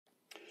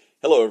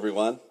Hello,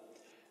 everyone.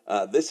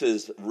 This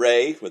is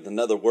Ray with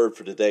another word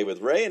for today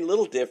with Ray, and a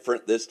little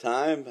different this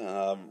time.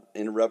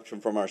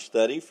 Interruption from our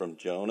study from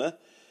Jonah.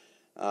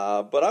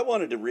 But I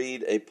wanted to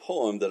read a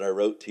poem that I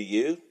wrote to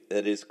you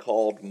that is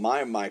called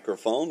My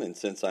Microphone. And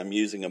since I'm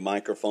using a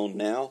microphone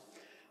now,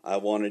 I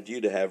wanted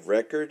you to have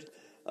record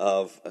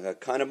of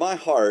kind of my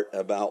heart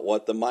about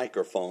what the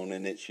microphone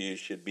and its use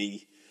should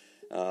be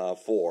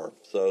for.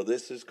 So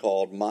this is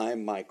called My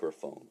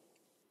Microphone.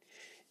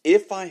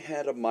 If I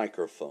had a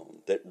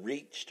microphone that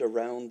reached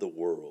around the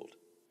world,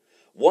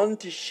 one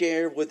to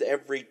share with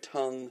every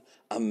tongue,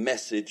 a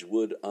message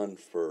would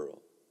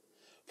unfurl.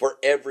 For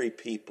every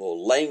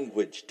people,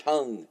 language,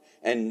 tongue,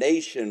 and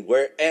nation,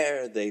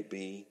 where'er they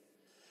be,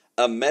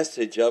 a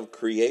message of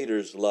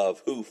Creator's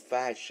love who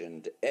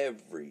fashioned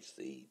every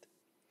seed.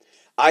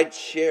 I'd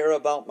share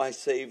about my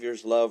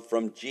Savior's love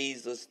from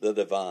Jesus the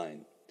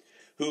divine,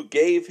 who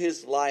gave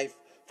his life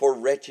for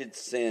wretched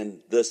sin,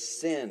 the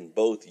sin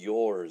both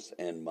yours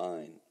and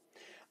mine.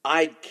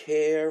 I'd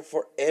care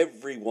for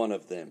every one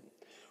of them,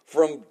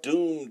 from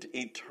doomed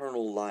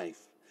eternal life,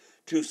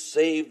 to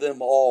save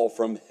them all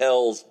from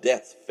hell's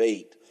death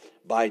fate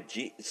by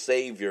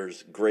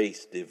Savior's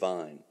grace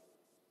divine.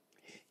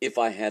 If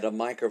I had a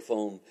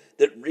microphone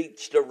that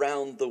reached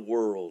around the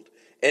world,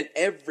 and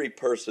every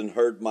person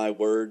heard my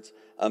words,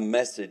 a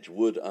message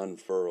would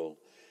unfurl.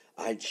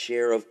 I'd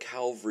share of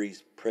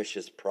Calvary's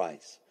precious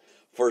price.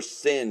 For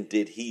sin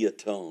did he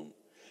atone.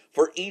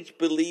 For each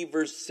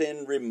believer's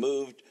sin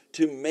removed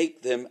to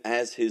make them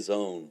as his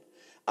own.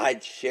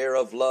 I'd share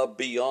of love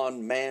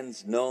beyond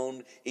man's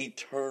known,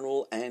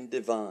 eternal and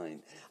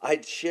divine.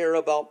 I'd share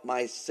about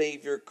my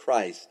Savior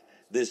Christ,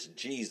 this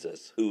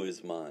Jesus who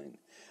is mine.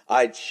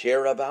 I'd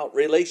share about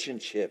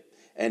relationship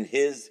and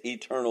his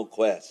eternal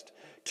quest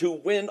to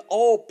win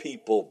all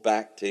people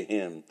back to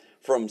him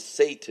from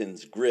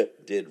Satan's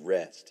grip did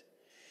rest.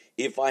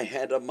 If I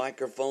had a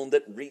microphone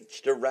that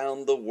reached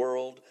around the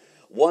world,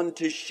 one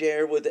to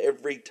share with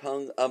every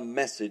tongue, a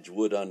message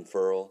would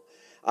unfurl.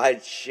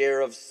 I'd share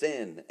of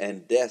sin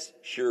and death's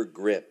sure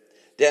grip,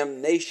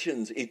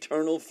 damnation's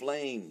eternal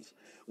flames,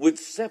 with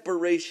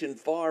separation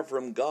far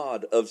from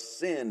God of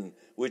sin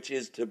which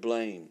is to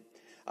blame.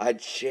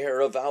 I'd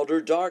share of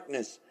outer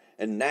darkness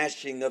and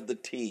gnashing of the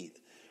teeth,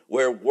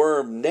 where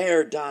worm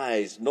ne'er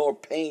dies nor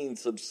pain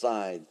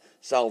subside,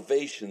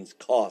 salvation's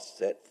cost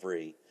set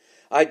free.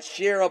 I'd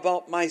share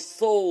about my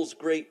soul's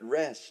great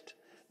rest,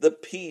 the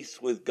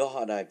peace with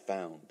God I've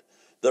found,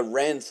 the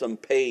ransom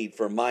paid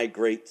for my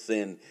great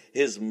sin,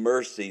 his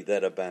mercy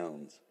that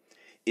abounds.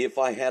 If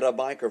I had a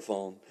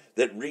microphone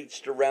that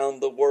reached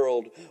around the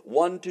world,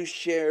 one to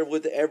share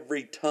with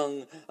every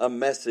tongue, a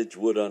message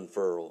would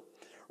unfurl.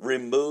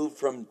 Removed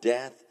from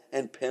death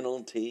and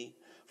penalty,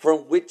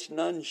 from which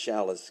none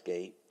shall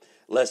escape,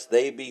 lest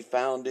they be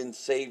found in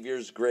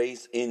Savior's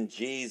grace, in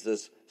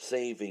Jesus'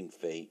 saving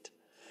fate.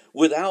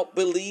 Without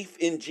belief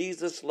in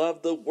Jesus'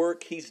 love, the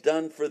work he's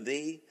done for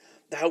thee,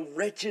 thou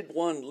wretched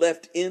one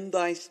left in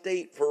thy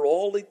state for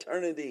all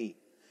eternity.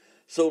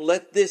 So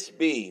let this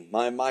be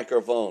my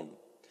microphone,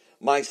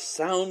 my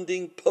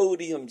sounding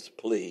podium's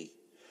plea.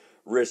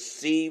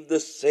 Receive the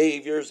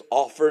Savior's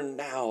offer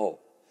now,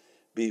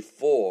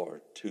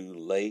 before too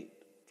late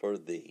for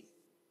thee.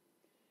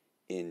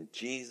 In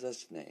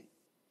Jesus' name,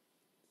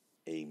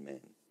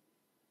 amen.